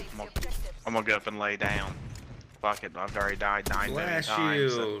 Exterminate the objectives. I'm gonna go up and lay down. Fuck it, I've already died 9 million Blast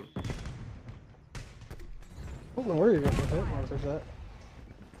times. shield. I don't know where you're going with hit markers at.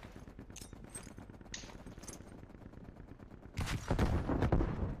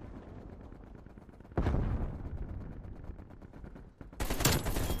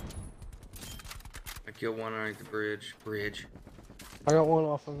 I killed one underneath the bridge. I got one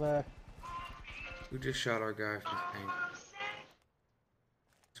off of that. Who just shot our guy from the tank?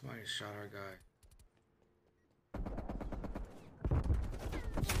 Somebody shot our guy.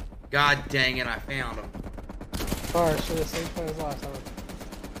 God dang it, I found him. Alright, should have same plan as last time.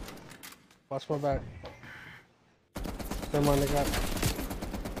 Watch my back. Never mind, I got it.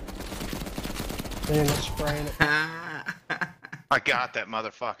 Man, they're spraying it. I got that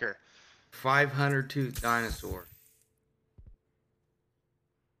motherfucker. 500 tooth dinosaur.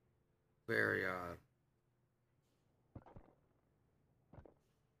 Very odd.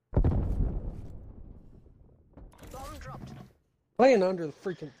 Bomb dropped. Laying under the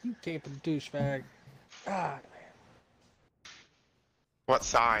freaking you camping douchebag. God, What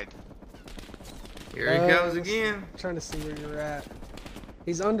side? Here he goes again. I'm trying to see where you're at.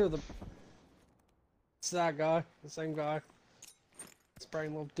 He's under the. It's that guy, the same guy.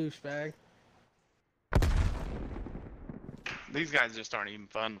 Spraying little douchebag. These guys just aren't even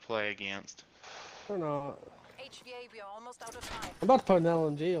fun to play against. I don't know. HVA, we are almost out of time. I'm about to put an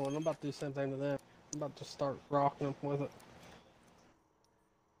LMG on. I'm about to do the same thing to them. I'm about to start rocking them with it.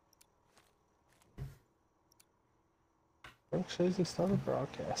 Actually, he started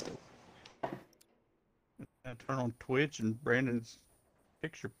broadcasting. I turn on Twitch and Brandon's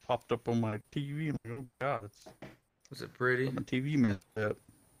picture popped up on my TV. I'm like, oh god, it's Was it pretty? my TV messed up.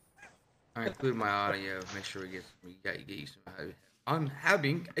 I include my audio. Make sure we get you some. I'm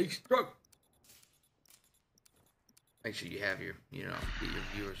having a stroke. Make sure you have your, get your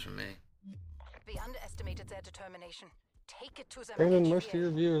viewers from me. We underestimated their determination. Take it to them, Brandon, HVA. most of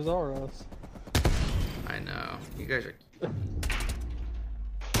your viewers are us. I know. You guys are.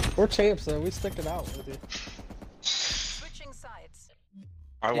 We're champs though. We stick it out with you. Switching sides.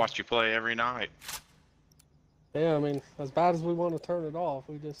 I watch you play every night. Yeah, I mean, as bad as we want to turn it off,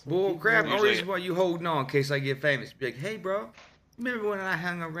 we just. we Bull keep crap. doing No it. Usually- reason why you holding on in case I get famous. Be like, hey, bro. Remember when I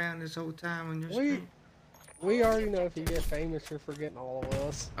hung around this whole time on your stream? We already know if you get famous, you're forgetting all of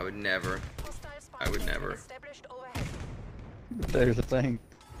us. I would never. Hostile spy I would plane never. established overhead. But there's the thing.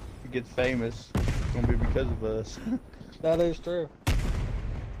 If he gets famous, it's gonna be because of us. That is true.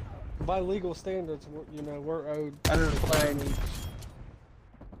 By legal standards, we're owed. Under the flag.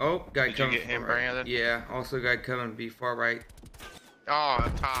 Oh, guy Did you coming. get him, far right. Brandon? Yeah. Also, guy coming. Be far right. Oh,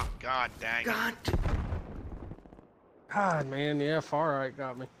 up top. God dang it. God. God, man, yeah, far right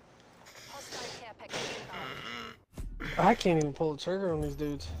got me. Hostile care package inbound. I can't even pull the trigger on these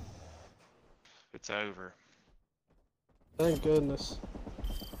dudes. It's over. Thank goodness.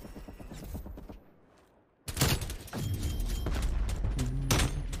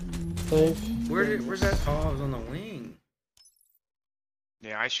 Where's that? Oh, I was on the wing.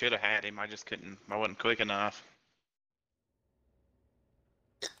 Yeah, I should have had him. I just couldn't. I wasn't quick enough.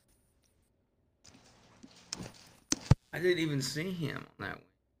 I didn't even see him on that wing.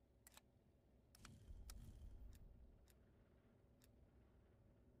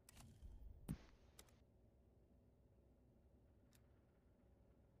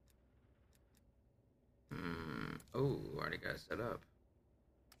 Oh, already got it set up.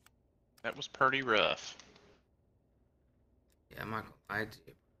 That was pretty rough. Yeah, I'm not gonna lie to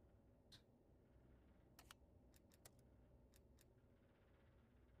you.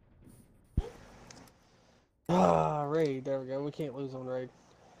 Ah, raid. There we go. We can't lose on raid.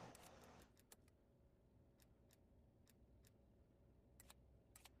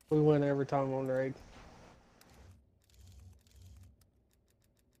 We win every time on raid.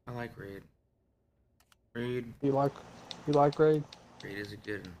 I like Raid. Raid You like raid? is a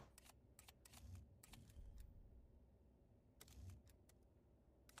good one.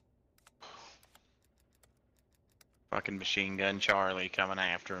 Fucking machine gun Charlie coming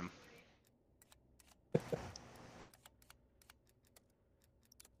after him.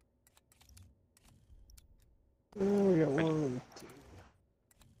 Oh, we got one.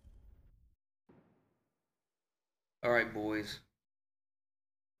 All right, boys.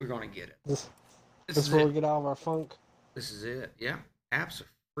 We're gonna get it. This This is is where we it. get out of our funk. This is it. Yeah.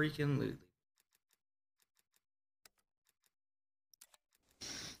 Abso-freaking-lutely.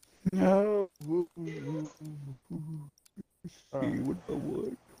 No. Alright,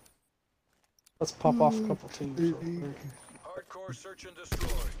 let's pop off a couple teams real quick. Hardcore search and destroy.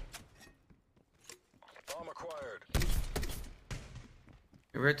 Bomb acquired.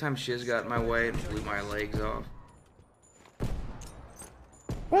 Every time Shiz got in my way, it blew my legs off.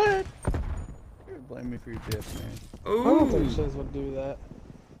 What? You blame me for your death, man. I don't think Ooh! Shiz would do that.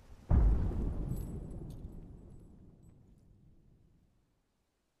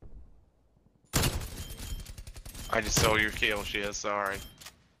 I just stole your kill, Shiz. Sorry.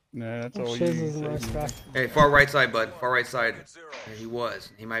 No, that's all Shiz you. is a nice guy. Hey, far right side, bud. Far right side. Target zero. There he was.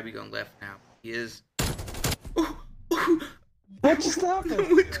 He might be going left now. He is. What just happened?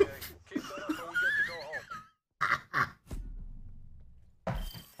 What the- Keep that up and we get to go home.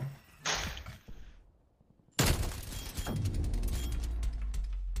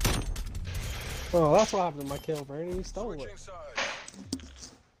 Oh, that's what happened to my kill, Brandon. You stole Switching it.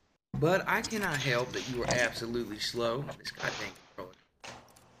 sides. But I cannot help that you were absolutely slow. This goddamn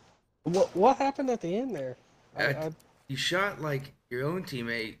controller. What happened at the end there? You shot like your own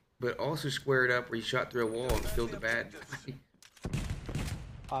teammate, but also squared up where you shot through a wall and killed the bad guy.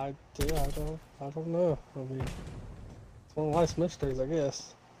 I don't know. I mean, it's one of life's mysteries, I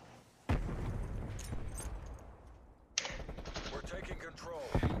guess. We're taking control.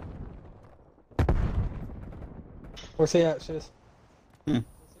 Where's he at, Shiz?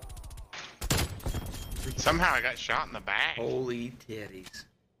 Somehow I got shot in the back. Holy titties.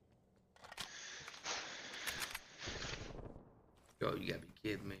 Yo, you gotta be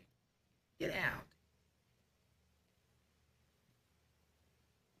kidding me. Get out.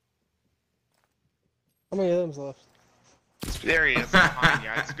 How many of them's left? There he is behind you.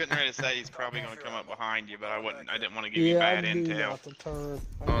 I was getting ready to say he's probably going to come up behind you, but I didn't want to give you bad I knew intel. not to turn.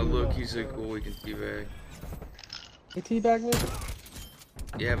 Oh, look, he's so cool. He can teabag. He teabagged me?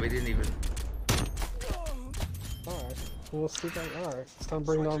 Yeah, but he didn't even. Alright. Well, let's teabag. Alright. It's time to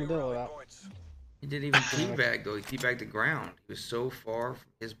bring Switching Armadillo rally out. points. He didn't even teabag though. He teabagged the ground. He was so far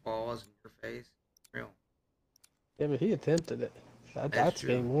from his balls in your face. Real. Yeah, but he attempted it. That's That's true.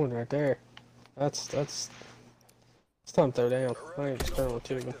 game one right there. It's time to throw down. I ain't just throwing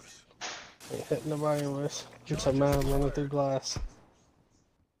to him. Objectives. Ain't hitting nobody with. I'm so mad I'm running through glass.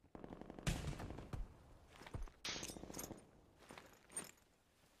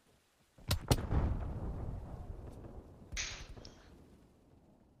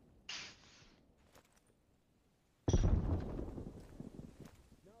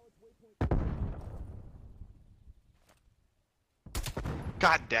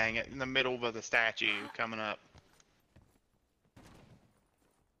 God dang it, in the middle of the statue coming up.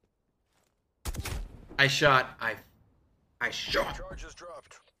 I shot. Charges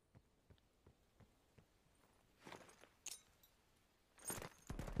dropped.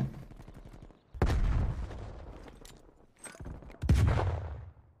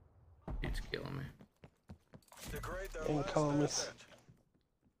 in commies.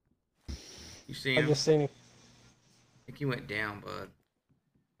 You see I him? just seen him. I think he went down, bud.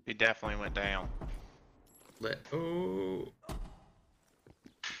 He definitely went down. Oh.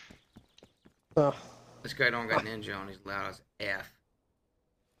 Oh, This guy don't got ninja on. He's loud as F.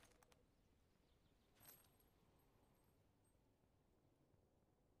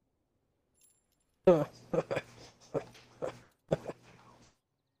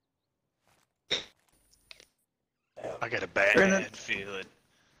 I got a bad Brandon. feeling.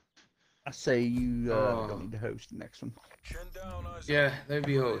 I say you Oh. don't need to host the next one. Chin down, eyes Yeah, up. they'd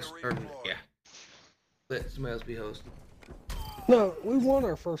be Ready to host. Or, redeploy. yeah. Let somebody else be host. no, we won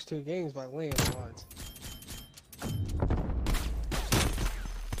our first 2 games by landslides.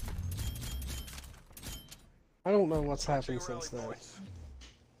 I don't know what's happened Switching since rally then. points.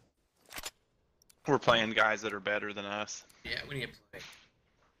 We're playing guys that are better than us. Yeah, we need to play.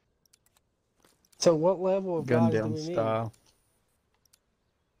 So what level of Gun guys do down we need? style.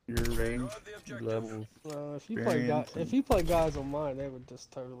 Your range, Guard the objective. level. If you play guys, Experience if you play guys on mine, they would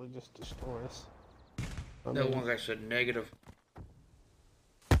just totally just destroy us. I That mean, one guy said negative.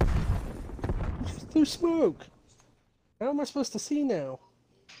 just through smoke. How am I supposed to see now?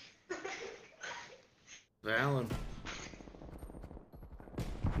 Valen.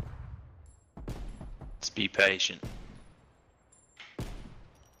 Let's be patient.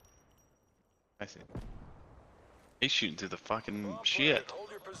 I see. He's shooting through the fucking Well shit. played.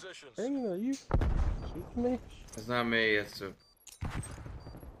 Hold your positions. Brandon, are you shooting me? That's not me. That's a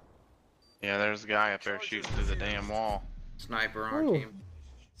Yeah, there's a guy up there shooting through the damn wall. sniper on our Oh. team.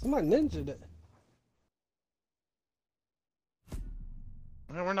 Somebody ninja'd it.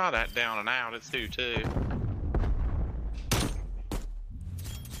 Well, we're not that down and out. It's 2-2.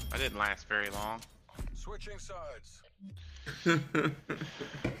 I didn't last very long. Switching sides.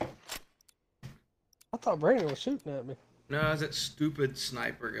 I thought Brandon was shooting at me. No, it's that stupid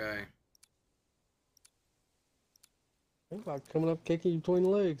sniper guy. He's like coming up, kicking you between the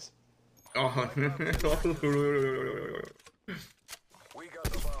legs. Oh. We got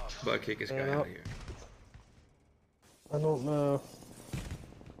the bomb. Butt kick this guy Yeah. out of here. I don't know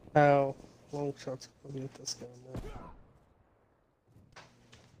how long shots gonna get this guy now.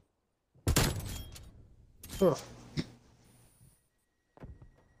 Huh.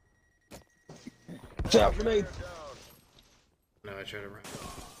 Shot grenade. No, I tried to run.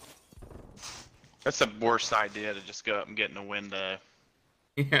 That's the worst idea, to just go up and get in the window.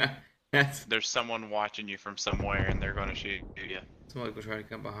 Yeah, that's There's someone watching you from somewhere and they're gonna shoot you. somebody was trying to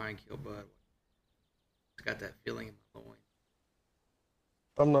come behind, kill Bud. It's got that feeling in my loin.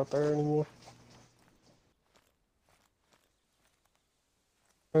 I'm not there anymore.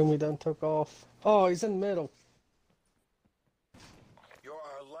 Homie done took off. Oh, he's in the middle. You're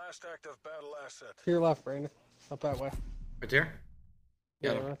our last active battle asset. To your left, Brandon. Up that way. Right there?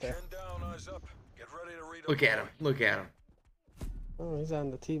 Yeah, Got him. right there. Chin down, eyes up. Get ready to redeploy. Look at him. Look at him. Oh, he's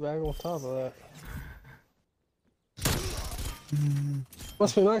on the teabag on top of that.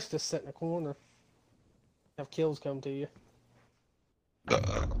 Must be nice to sit in a corner. Have kills come to you. Look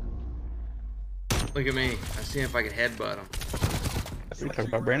at me. I see if I can headbutt him. We talked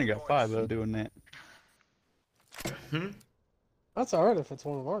about Brandon got 5 though doing that. That's alright if it's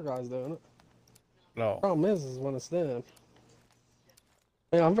one of our guys doing it. No. Problem is when it's them.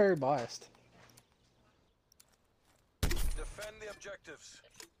 Yeah, I'm very biased. Defend the objectives.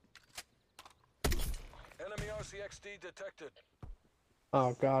 Enemy RCXD detected.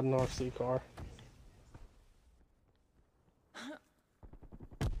 Oh god, an RC car.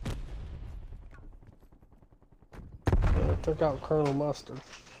 Yeah, took out Colonel Mustard.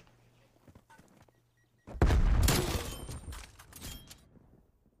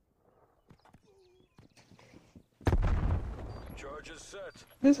 Charges set.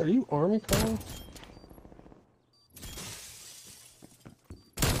 Liz, are you Army Colonel?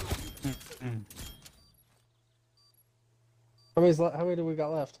 How many do we got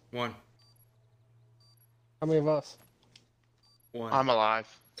left? One. How many of us? One. I'm alive.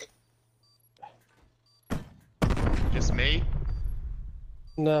 Just me?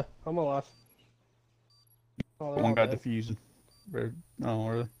 No, I'm alive. Oh, they're One all guy dead. defusing. No,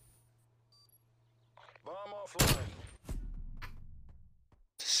 really. Bomb offline.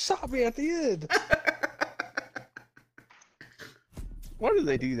 Shot me at the end. Why do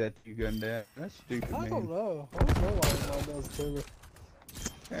they do that to you, Gundam? That's stupid, I man. don't know. I don't know why anybody does it to me.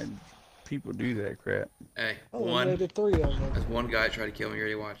 And people do that crap. Hey, I one. eliminated 3 of them. There's one guy that tried to kill me. You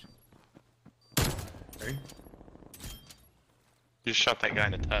ready to watch? Ready? Just shot that guy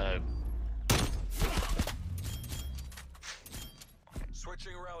in the toe.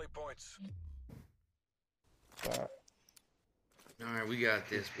 Switching rally points. Alright. Alright, we got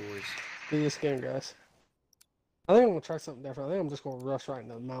this, boys. Do this again, guys. I think I'm gonna try something different. I think I'm just gonna rush right in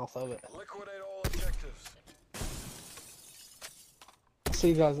the mouth of it. Liquidate all objectives. I'll see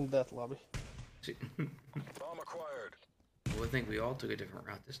you guys in death lobby. See- Bomb acquired. well, I think we all took a different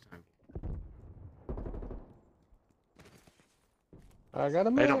route this time. I got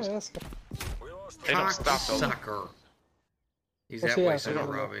a They don't- mask. We lost They don't the stop the- Sucker. He's What's that he way, at? so I don't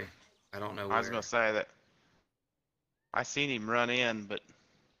know. Robbie. I don't know where. I was gonna say that. I seen him run in, but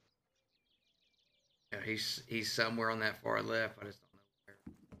Yeah, he's somewhere on that far left. I just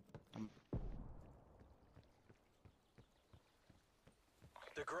don't know where.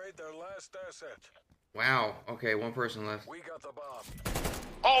 Degrade their last asset. Wow. Okay, one person left. We got the bomb.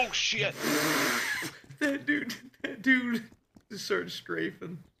 oh shit! That dude just started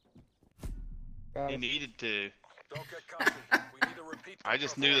strafing. Got He it. needed to. Don't get cocky. We need to repeat. I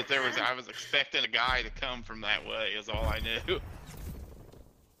just knew that there was. I was expecting a guy to come from that way. Is all I knew.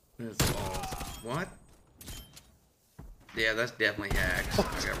 That's awesome. What? Yeah, that's definitely hacks. I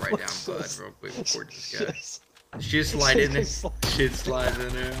gotta write down Bud real quick before this guy. Yes. Shit slide in there. Slide. Shit slides in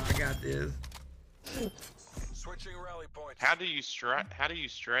there. I got this. Switching rally points. How do you How do you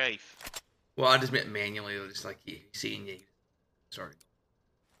strafe? Well, I just meant manually, just like you seeing you. Sorry.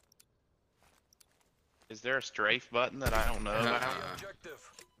 Is there a strafe button that I don't know about? Objective.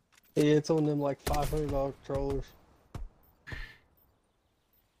 Yeah, it's on them like $500 controllers.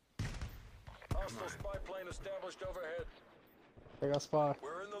 Hostile spy plane established overhead. I got spy.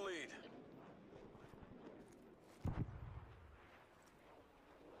 We're in the lead.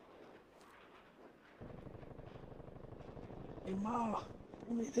 Hey Ma,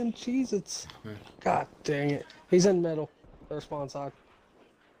 bring me them Cheez-Its. Hmm. God dang it. He's in middle. Their spawn side.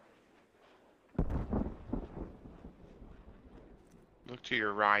 Look to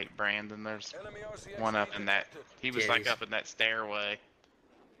your right, Brandon. There's Enemy RCXD one up in that. detected. He was Yeah, like he's- up in that stairway.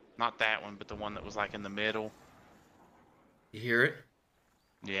 Not that one, but the one that was like in the middle. You hear it?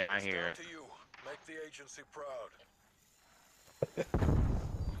 Yeah, I It's hear down it. to you. Make the agency proud.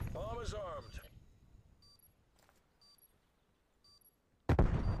 Bomb is armed.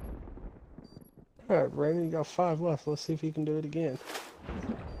 Alright, Brandon, you got 5 left. Let's see if you can do it again.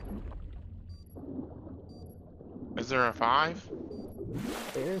 Is there a 5?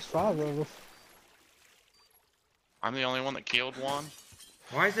 There's 5 of them. I'm the only one that killed one.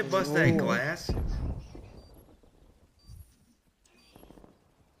 Why is it bust that Ooh. glass?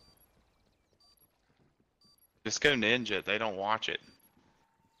 Just go ninja. They don't watch it.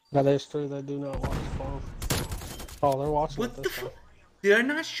 That is true. They do not watch spawn. Oh, they're watching What it the this time. Did I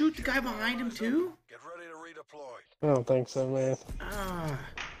not shoot the guy behind him too? Get ready to redeploy. I don't think so, man. Ah.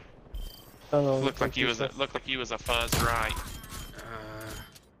 I don't know. Looked like he was. Looked like he was a fuzz right.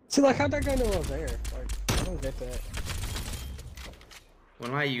 See, like, how'd that guy know I was there? Like, I don't get that.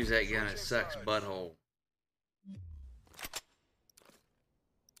 When I use that gun, it sucks butthole.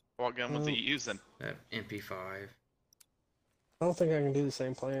 What gun was he using? That MP5. I don't think I can do the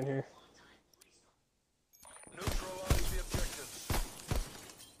same plan here. Neutralize the objectives.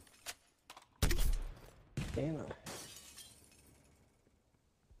 Can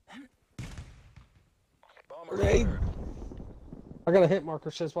Bomb Raid. acquired. I got a hit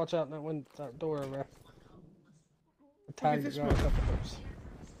marker. Says watch out that door over there. I tagged the this guy a one. couple times.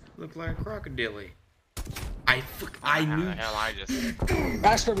 Look like a crocodile. I How knew. the hell I just.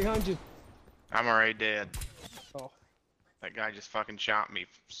 Astro behind you. I'm already dead. Oh, That guy just fucking shot me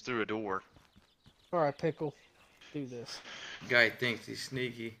through a door. all right, pickle. Do this. Guy thinks he's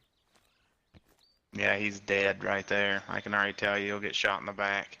sneaky. Yeah, he's dead right there. I can already tell you he'll get shot in the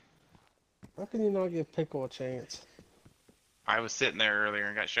back. How can you not give pickle a chance? I was sitting there earlier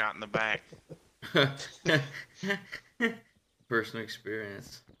and got shot in the back. Personal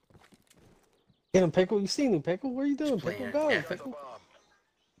experience. Get him, pickle. You seen him, pickle? What are you doing, Just pickle? playing Go, F. The pickle. bomb.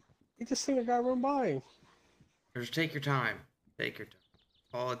 You just seen a guy run by him. Just take your time. Take your time.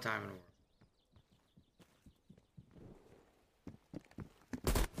 All the time in the world.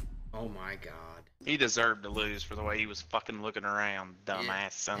 Oh my god. He deserved to lose for the way he was fucking looking around, dumbass Yeah.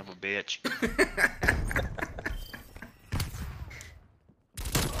 son of a bitch.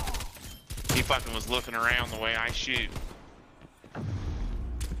 He fucking was looking around the way I shoot.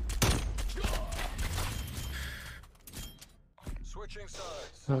 Switching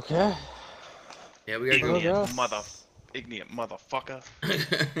sides. Okay. Yeah, we gotta go. Igneous motherfucker.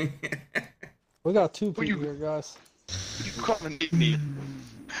 We got 2 Well, people you- here, guys. You calling igneous?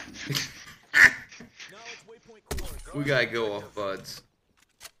 We gotta go off buds.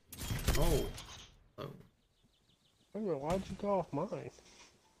 Oh. Oh. Wait a minute, why'd you go off mine?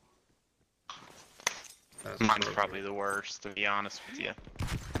 That's Mine's perfect. probably the worst, to be honest with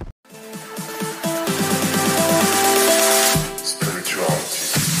you.